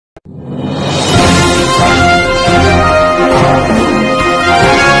Hey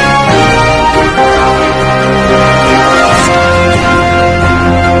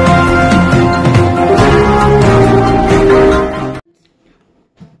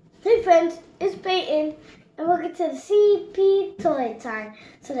friends, it's Peyton, and welcome to the CP Toy Time.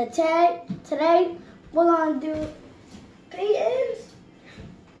 So today we're gonna do Peyton's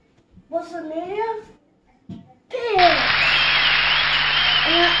Wrestlemania picks.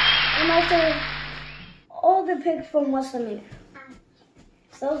 And I'm gonna say all the picks from Wrestlemania.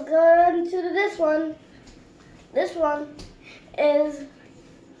 So let's go into this one. This one is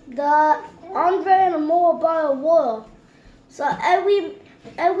the Andre and Amore Battle Royal. So every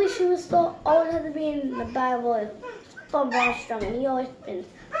superstar always has to be in the Battle Royal from Braun Strowman. He always wins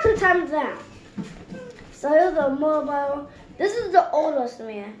 2 times down. So here's the Amore Battle. This is the old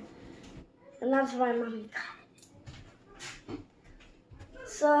Wrestlemania. And that's why Mommy got it.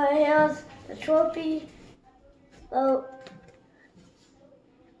 So here's the trophy. So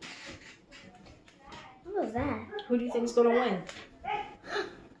what was that? Who do you think is going to win?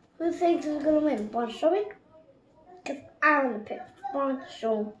 Who thinks is going to win? Braun Strowman? Because I want to pick Braun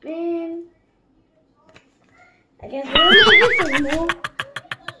Strowman. I guess we don't need this anymore.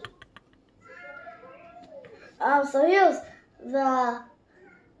 So here's the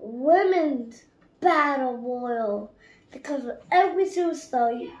Women's Battle Royal. Because of every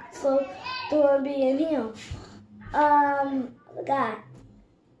superstar, so they're going to be in here. The guy.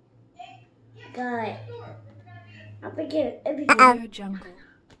 I forget everything. Jungle.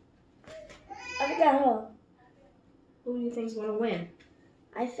 I forgot her. Who do you think is going to win?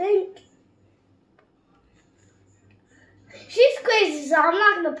 I think she's crazy, so I'm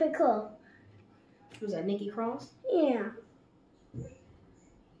not gonna pick her. Who's that, Nikki Cross? Yeah.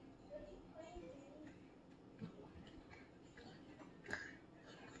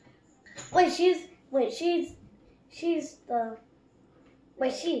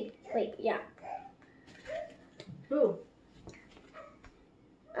 Yeah. Who?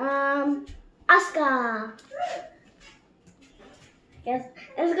 Asuka. Yes,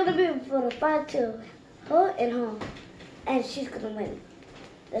 it's gonna be for the fight too. Her and her. And she's gonna win.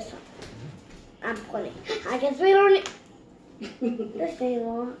 This one. I'm putting. I guess we don't need this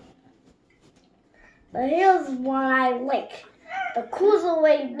anymore. But here's one I like. The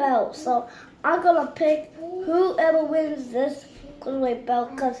Cruiserweight belt. So I'm gonna pick whoever wins this Cruiserweight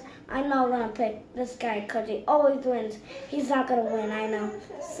belt because I know I'm gonna pick this guy because he always wins. He's not gonna win, I know.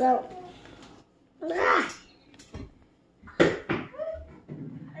 So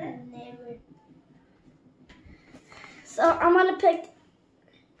So I'm gonna pick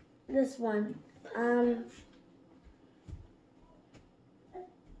this one.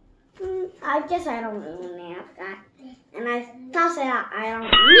 I guess I don't really have that. And I toss it out. I don't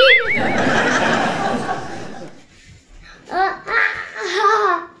need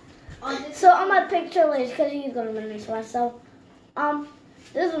it. So I'm gonna pick Triple H because he's gonna win this one. So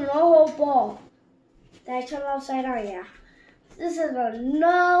this is a no hold ball. Did I turn it upside down? Yeah. This is a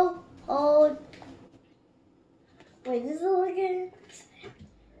no hold. Wait, this is again.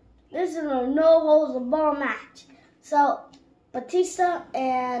 This is a no holds ball match. So Batista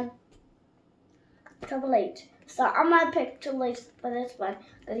and Triple H. So I'm gonna pick Triple H for this one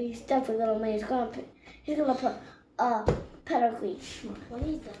because he's definitely gonna win. He's gonna put pedigree. When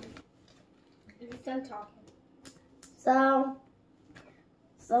he's done. He's done talking. So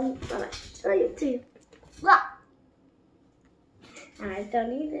I'm gonna show you too. Look. I don't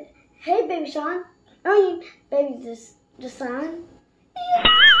need it. Hey, baby Sean. Oh, baby, just Sean.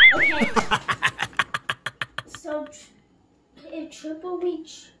 Okay. So if Triple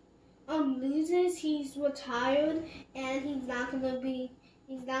H loses, he's retired and he's not gonna be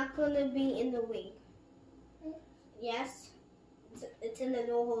in the ring. Yes, it's in the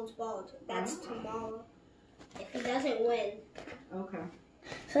no holds barred. That's tomorrow. If he doesn't win. Okay.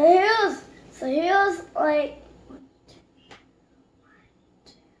 So here's like.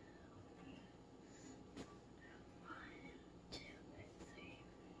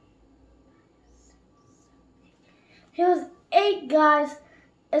 Here's 8 guys.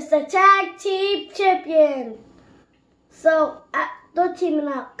 It's the tag team champion. So they're teaming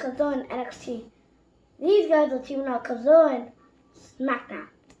up because they're in NXT. These guys are teaming up because they're in SmackDown.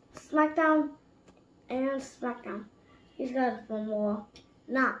 SmackDown. These guys are from more,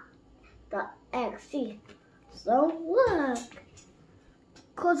 not the NXT. So look.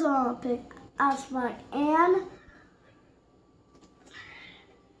 Cause I'm gonna pick Asuka and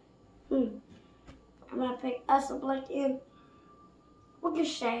I'm gonna pick Asuka and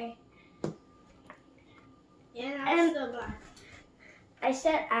Ricochet. And I'm still black. I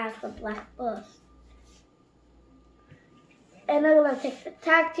said ask the black first. And I'm gonna take the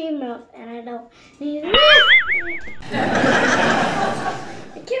tag team mode, and I don't need this.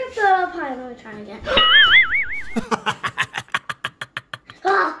 I can't throw it up high. Let me try it again.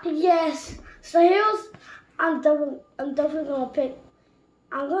 Ah, yes. So here's, I'm definitely gonna pick.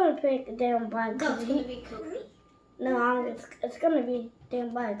 I'm gonna pick Dan Bryan. That's gonna be Kofi. No, it's gonna be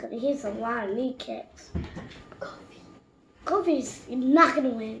Dan Bryan because he hits a lot of knee kicks. Kofi's not gonna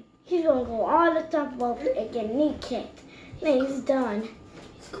win. He's gonna go all the top rope and get knee kicked. Then he's done.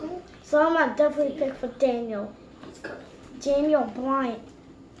 So I'm gonna definitely pick for Daniel. Daniel Bryan.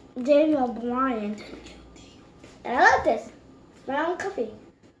 And I love this. Brown coffee.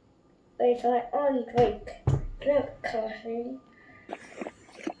 Wait, so I drink coffee.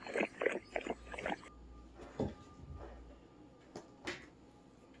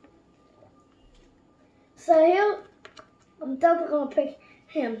 So here, I'm definitely gonna pick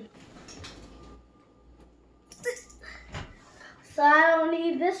him. So I don't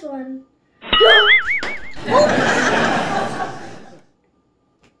need this one.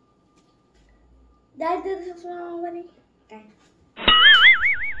 Did I do this one already? Okay.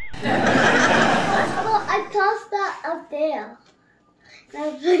 I tossed that up there.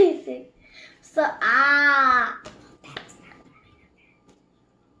 That's amazing. So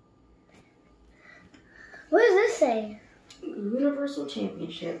what does this say? Universal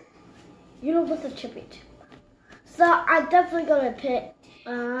Championship. Universal Championship. So I'm definitely gonna pick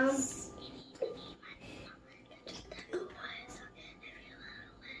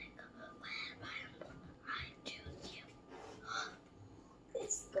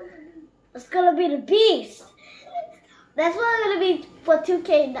it's gonna be the Beast. That's what I'm gonna be for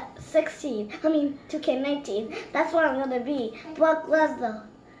 2K16. I mean 2K19. That's what I'm gonna be. Brock Lesnar.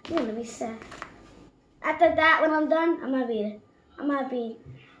 You're gonna be sad. After that, when I'm done, I'm gonna be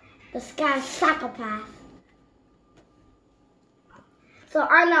the Sky Psychopath. So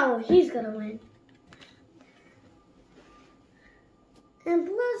I know he's gonna win. And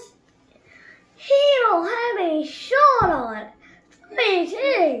plus, he don't have any short on.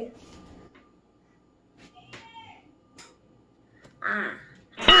 Amazing.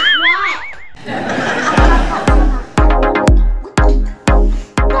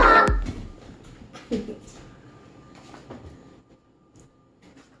 What?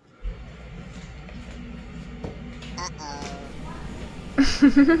 Did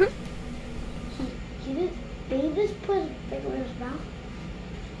he just put his finger in his mouth?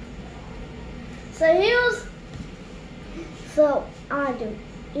 So I do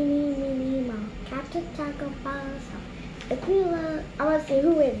eeny, meeny, mo, catch a taco, bounce. If you let, I want to see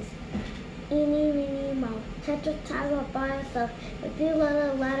who wins. Eeny, meeny, mo, catch a taco by yourself. If you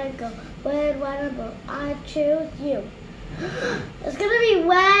let it go, red, white, and blue, I choose you. It's gonna be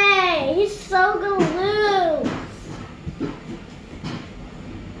Way. He's so gonna lose.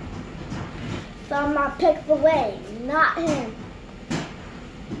 So I'm gonna pick for Way, not him.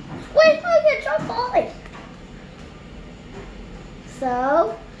 Wait, I get your voice.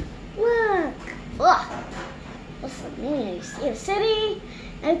 So, look. Wrestlemania, you see a city,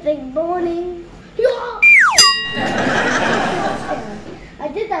 everything morning. I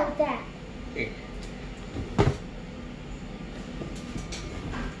did that with that.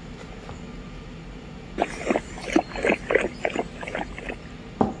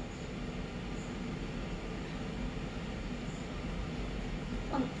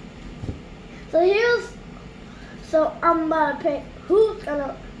 So I'm gonna pick who's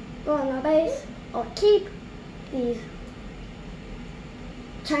gonna go on the base or keep these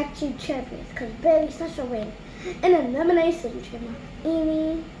tag team champions because Bailey's such a win. And elimination chamber.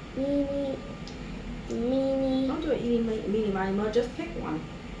 Eeny, meeny, meeny. Don't do it eeny, meeny, miny, mo. Just pick one.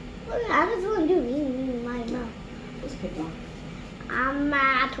 Well, I just want to do eeny, meeny, miny, mo. Just pick one. I'm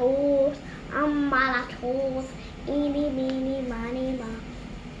my toes. Eeny, meeny, miny, mo.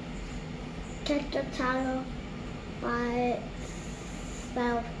 Catch a title by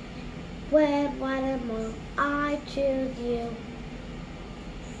itself. Red, white, and blue. I choose you.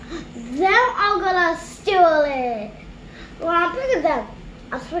 Then I'm gonna steal it. Well, I'm picking them.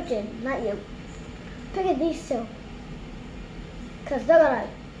 I'm switching, not you. Picking these two. Because they're gonna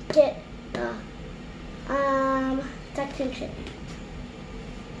get the tag team ship.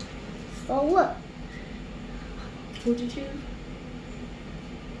 So look. Who'd you choose?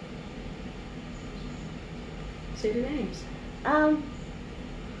 Say the names.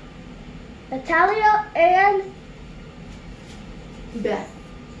 Natalia and Beth.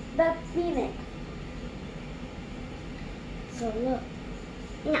 Beth Phoenix. So look.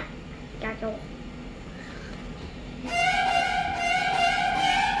 No, gotta go.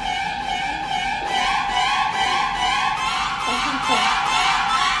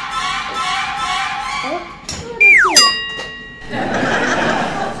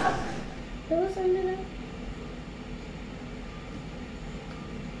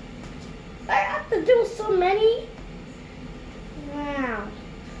 to do so many? Wow.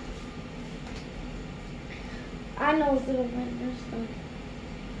 I know who's gonna win this one.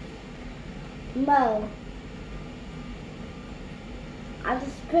 Mo.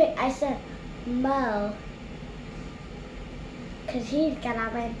 I said Mo. Cause he's gonna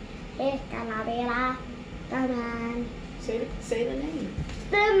win. He's gonna be the man. Say the name.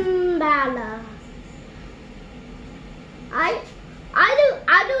 Simbala. I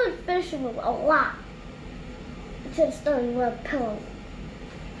do fish move a lot. Until it's starting with a pillow.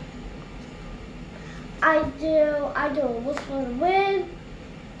 I do a whistle to win,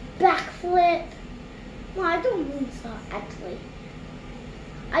 backflip. No, I do moonsault actually.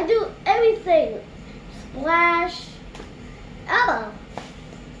 I do everything. Splash. Hello.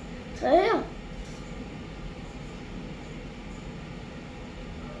 So yeah.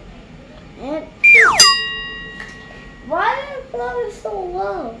 And why did it blow so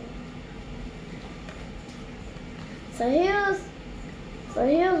low? So here's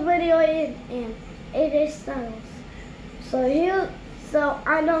video and AJ Styles. So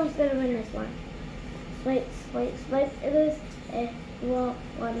I know who's gonna win this one. Wait. It is if you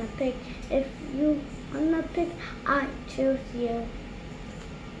wanna pick. If you wanna pick, I choose you.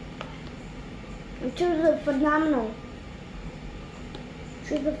 I'm choosing the phenomenal.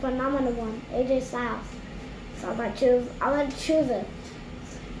 Choose the phenomenal one, AJ Styles. So I'm gonna choose it.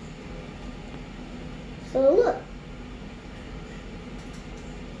 So look.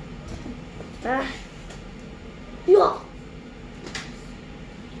 Yeah.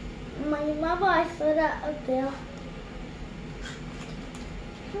 My mother, I saw that up there.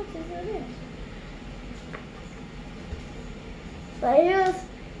 What is it?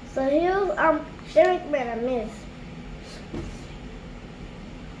 So here's Sheriff Man Miss.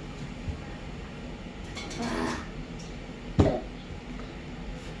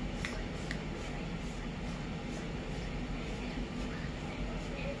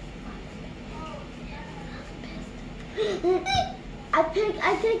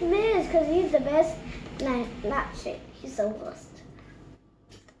 I pick Miz because he's the best. No, not shit. He's the worst.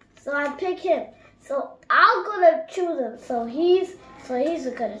 So I pick him. So I'm gonna choose him. So he's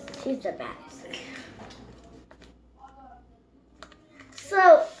the goodest. He's the best.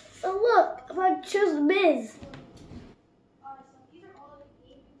 So look, I'm gonna choose Miz.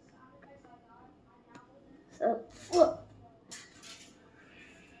 So look.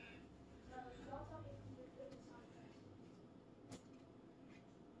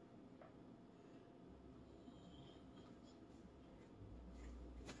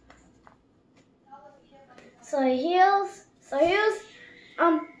 So here's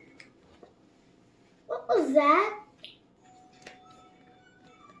what was that?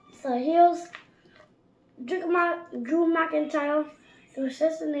 So here's Drew McIntyre. Was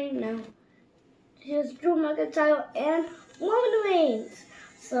that the name? No. Here's Drew McIntyre and Roman Reigns.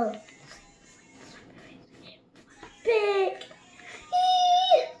 So pick.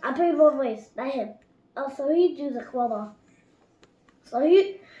 I pick both ways. Not him. Oh, so he do the claw. So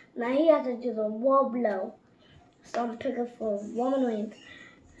he has to do the wall blow. So I'm picking for Roman Reigns.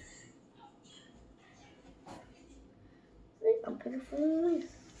 I'm picking for Roman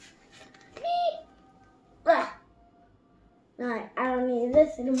Reigns. Alright, I don't need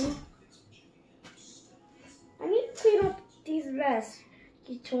this anymore. I need to clean up these vests,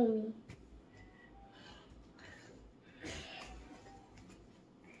 he told me.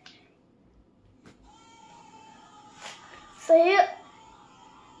 So here.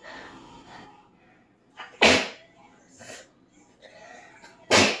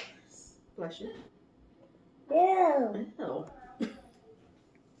 Bless you. Yeah. Oh.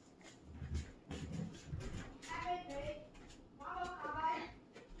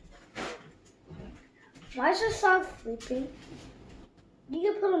 Why is your son sleeping?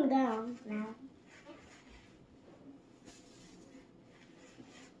 You can put him down now.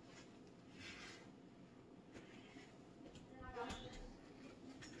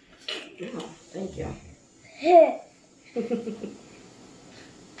 Oh, thank you.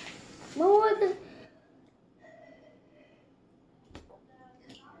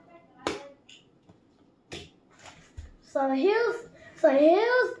 So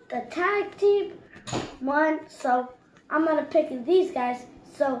here's the tag team one. So I'm gonna pick these guys.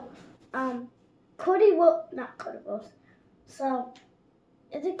 So not Cody Rhodes. So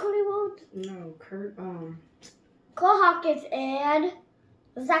is it Cody Rhodes? No, Cole Hawkins and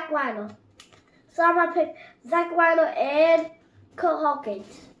Zack Ryder. So I'm gonna pick Zack Ryder and Cole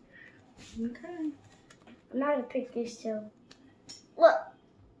Hawkins. Okay. I'm not gonna pick these two. Look.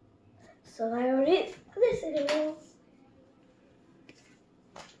 So I already this anymore.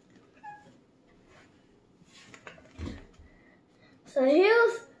 So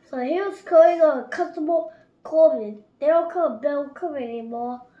here's going on comfortable clothing. They don't call it Bill Covey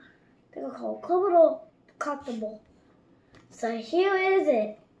anymore. They don't call it criminal comfortable. So here is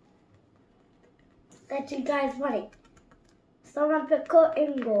it. That you guys want it. Someone pick Kurt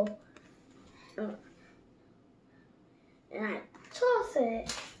Angle. And I toss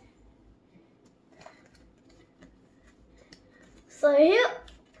it. So here,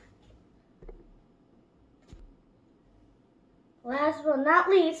 last but not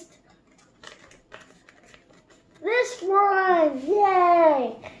least, this one,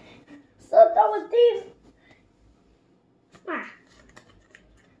 yay! So done with these.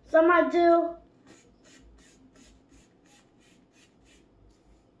 So I'm gonna do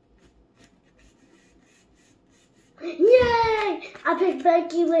yay! I picked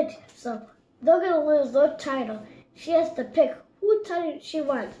Becky Lynch, so they're gonna lose their title. She has to pick who title she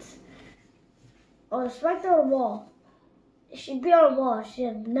wants. Or SmackDown or Raw. If she be on Raw,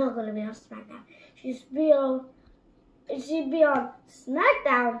 she's not gonna be on SmackDown. If she be on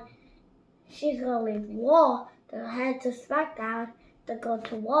SmackDown, she's gonna leave Raw to head to SmackDown to go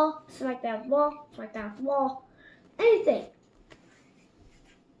to Raw, SmackDown, Raw, SmackDown, Raw, anything.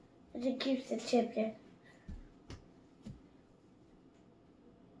 And she keeps the champion.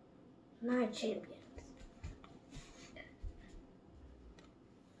 9 champions.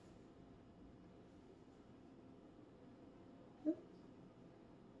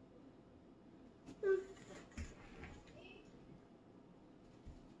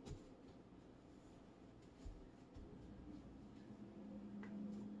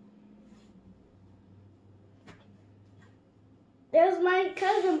 There's my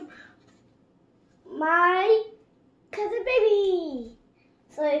cousin baby.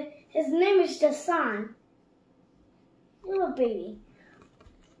 So his name is Jason. Little baby.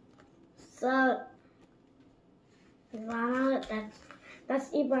 So Ivana, that's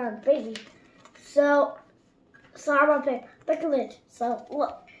Ivana's baby. So I'm gonna pick Becky Lynch. So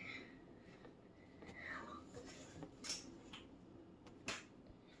look.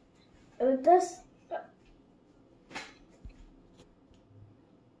 With this,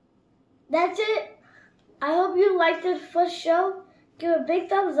 that's it. I hope you liked this first show. Give a big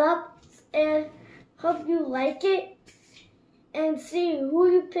thumbs up and hope you like it. And see who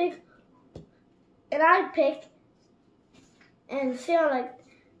you pick and I pick. And see you like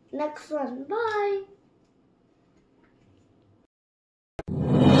next one. Bye.